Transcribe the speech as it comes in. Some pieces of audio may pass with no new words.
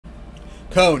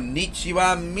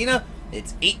Konnichiwa Mina.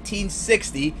 It's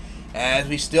 1860 as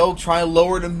we still try to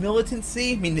lower the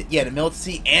militancy. I mean, yeah, the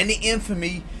militancy and the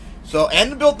infamy. So, and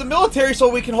to build the military so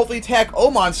we can hopefully attack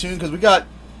Oman soon, because we got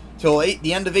till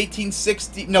the end of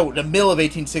 1860. No, the middle of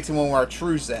 1861 where our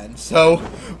truce ends. So,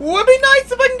 would be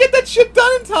nice if I can get that shit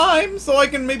done in time so I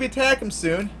can maybe attack him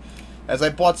soon. As I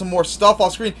bought some more stuff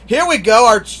off screen. Here we go.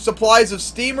 Our supplies of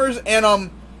steamers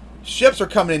and ships are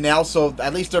coming in now, so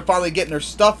at least they're finally getting their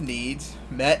stuff needs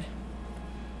met.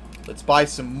 Let's buy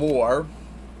some more.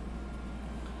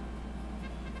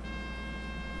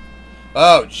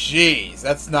 Oh, jeez,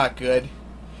 that's not good.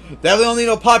 Definitely don't need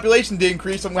no population to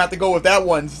increase. I'm gonna have to go with that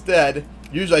one instead.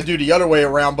 Usually I do the other way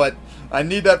around, but I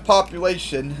need that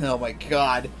population. Oh my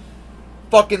god,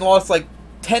 fucking lost like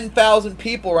 10,000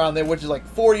 people around there, which is like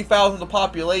 40,000 the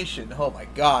population. Oh my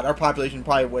god, our population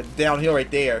probably went downhill right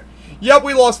there. Yep,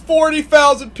 we lost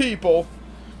 40,000 people.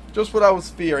 Just what I was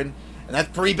fearing. And that's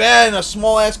pretty bad in a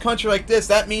small-ass country like this.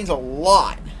 That means a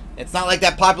lot. It's not like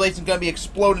that population's going to be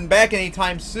exploding back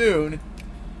anytime soon.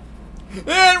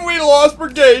 And we lost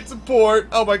brigade support.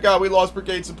 Oh my god, we lost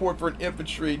brigade support for an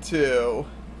infantry, too.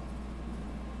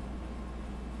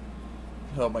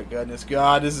 Oh my goodness,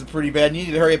 god, this is pretty bad. You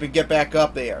need to hurry up and get back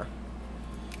up there.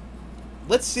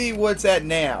 Let's see what's at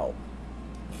now.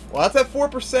 Well, that's at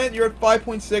 4%. You're at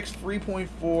 5.6,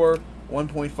 3.4,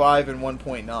 1.5, and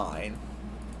 1.9.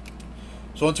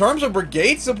 So in terms of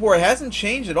brigade support, it hasn't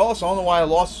changed at all. So I don't know why I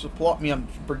lost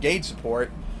brigade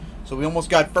support. So we almost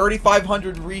got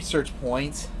 3,500 research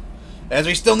points. As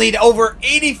we still need over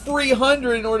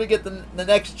 8,300 in order to get the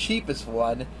next cheapest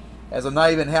one. As I'm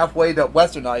not even halfway to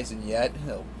westernizing yet.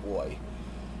 Oh boy.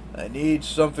 I need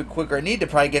something quicker. I need to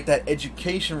probably get that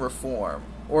education reform.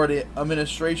 Or the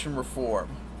administration reform.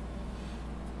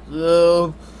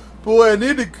 So, boy,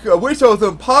 I wish I was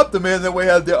on Pop Demand that we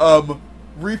had the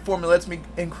reform that lets me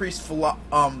increase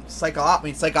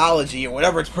psychology or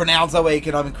whatever it's pronounced. That way it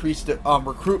can increase the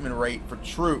recruitment rate for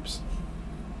troops.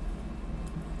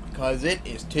 Because it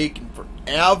is taking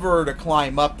forever to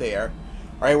climb up there.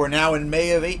 Alright, we're now in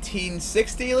May of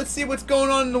 1860. Let's see what's going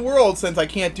on in the world since I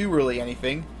can't do really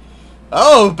anything.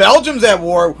 Oh, Belgium's at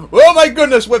war. Oh my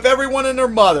goodness, with everyone and their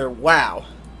mother. Wow.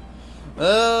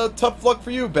 Tough luck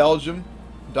for you, Belgium.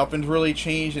 Nothing's really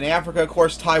changed in Africa. Of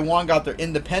course, Taiwan got their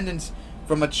independence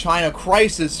from a China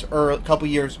crisis a couple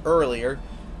years earlier.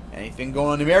 Anything going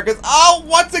on in the Americas? Oh,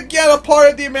 once again, a part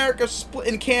of the Americas split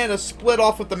in Canada split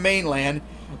off with the mainland.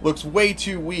 Looks way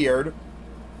too weird.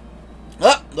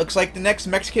 Oh, looks like the next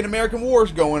Mexican-American War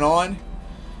is going on.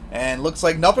 And looks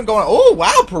like nothing going on. Oh,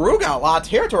 wow, Peru got a lot of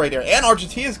territory there. And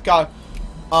Argentina's got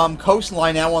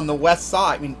coastline now on the west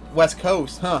side. I mean, west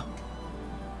coast, huh?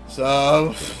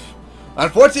 So,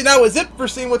 unfortunately, that was it for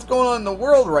seeing what's going on in the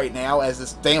world right now, as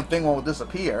this damn thing won't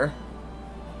disappear.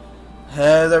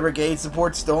 The brigade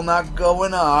support's still not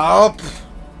going up.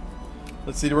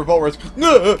 Let's see the revolt rates.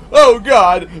 Oh,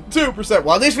 God, 2%.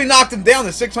 Well, at least we knocked him down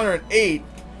to 608.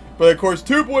 But, of course,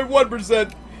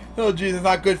 2.1%. Oh, geez, it's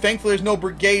not good. Thankfully, there's no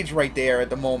brigades right there at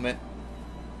the moment.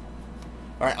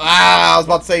 Alright, I was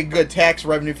about to say good tax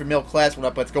revenue for middle class went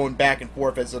up, but it's going back and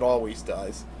forth as it always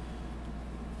does.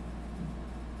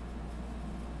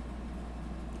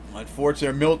 Unfortunately,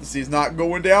 our militancy is not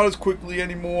going down as quickly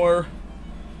anymore.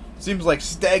 Seems like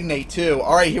stagnate, too.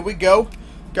 Alright, here we go.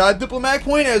 Got a diplomatic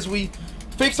point as we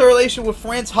fix our relation with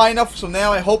France high enough, so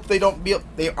now I hope they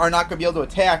are not going to be able to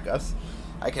attack us.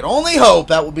 I can only hope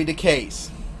that will be the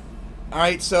case.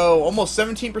 Alright, so almost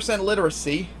 17%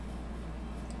 literacy.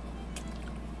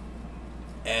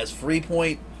 As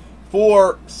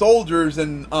 3.4 soldiers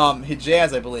in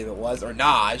Hedjaz, I believe it was, or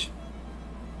Naj.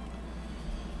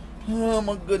 Oh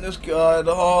my goodness, God.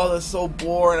 Oh, that's so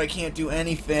boring. I can't do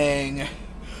anything.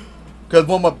 Because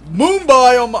when my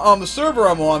Mumbai on the server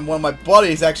I'm on, one of my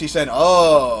buddies actually said,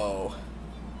 oh,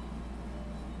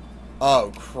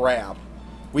 crap.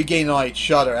 We gained on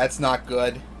each other. That's not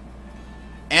good.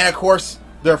 And, of course,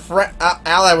 they're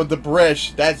allied with the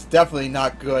British. That's definitely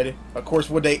not good. Of course,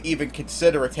 would they even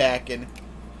consider attacking?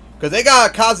 Because they got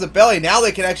a cause of belly. Now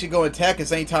they can actually go attack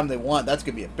us anytime they want. That's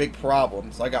going to be a big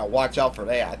problem. So I got to watch out for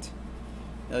that.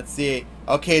 Let's see.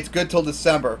 Okay, it's good till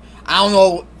December. I don't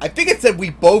know. I think it said we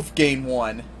both gain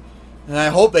one. And I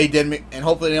hope they didn't. And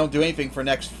hopefully they don't do anything for the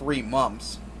next 3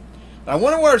 months. But I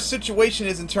wonder what our situation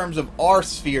is in terms of our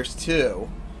spheres, too.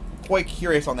 I'm quite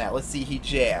curious on that. Let's see.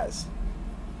 Hedjaz.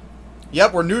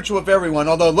 Yep, we're neutral with everyone.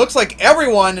 Although it looks like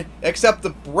everyone except the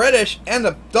British and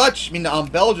the Dutch, I mean the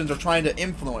Belgians, are trying to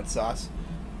influence us.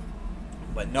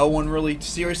 But no one really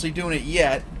seriously doing it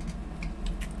yet.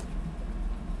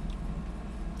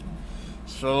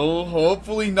 So,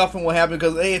 hopefully nothing will happen,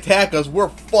 because if they attack us, we're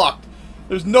fucked.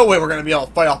 There's no way we're going to be able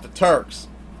to fight off the Turks.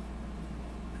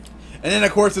 And then,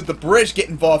 of course, if the British get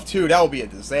involved, too, that will be a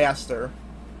disaster.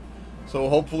 So,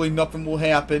 hopefully nothing will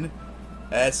happen.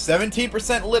 At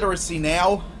 17% literacy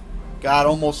now. Got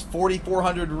almost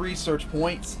 4,400 research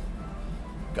points.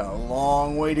 Got a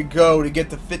long way to go to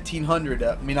get to 1,500.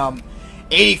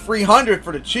 8,300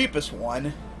 for the cheapest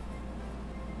one.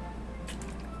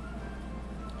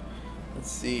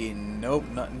 Let's see. Nope,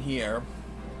 nothing here.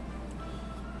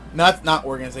 Not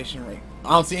organization rate.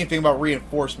 I don't see anything about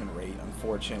reinforcement rate,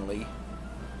 unfortunately.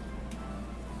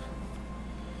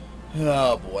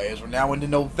 Oh boy, as we're now into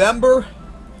November,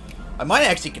 I might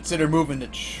actually consider moving the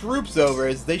troops over,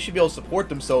 as they should be able to support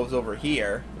themselves over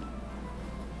here.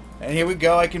 And here we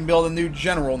go, I can build a new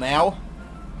general now.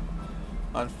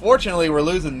 Unfortunately, we're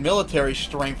losing military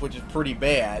strength, which is pretty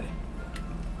bad.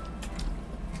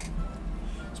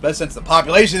 Especially since the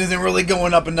population isn't really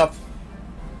going up enough,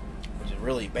 which is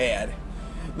really bad.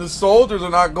 The soldiers are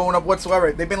not going up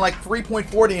whatsoever. They've been like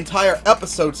 3.4 the entire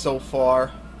episode so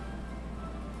far.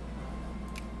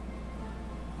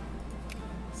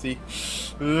 See?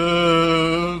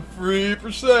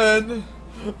 3%.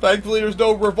 Thankfully, there's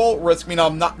no revolt risk.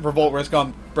 I'm not revolt risk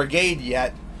on brigade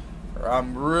yet.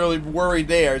 I'm really worried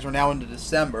there, as we're now into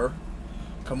December.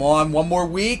 Come on, one more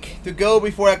week to go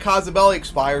before that Cazabelli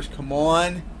expires. Come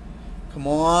on. Come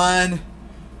on.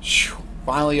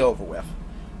 Finally over with.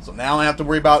 So now I have to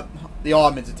worry about the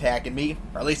Ottomans attacking me,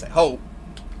 or at least I hope.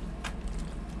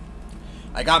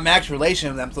 I got max relation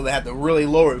with them, so they have to really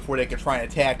lower it before they can try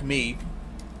and attack me.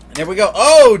 And there we go.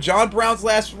 Oh, John Brown's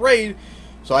last raid.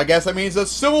 So I guess that means a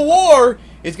civil war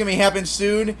is going to be happening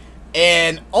soon.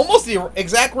 And almost the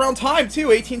exact round time, too,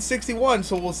 1861.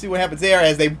 So we'll see what happens there,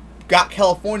 as they got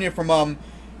California from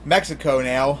Mexico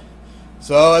now.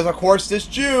 So, as of course, this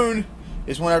June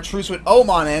is when our truce with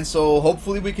Oman ends. So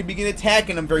hopefully we can begin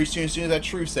attacking them very soon, as that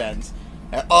truce ends.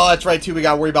 Oh, that's right, too. We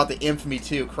got to worry about the infamy,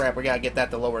 too. Crap, we got to get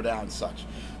that to lower down and such.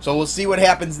 So we'll see what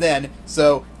happens then.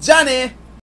 So, Johnny!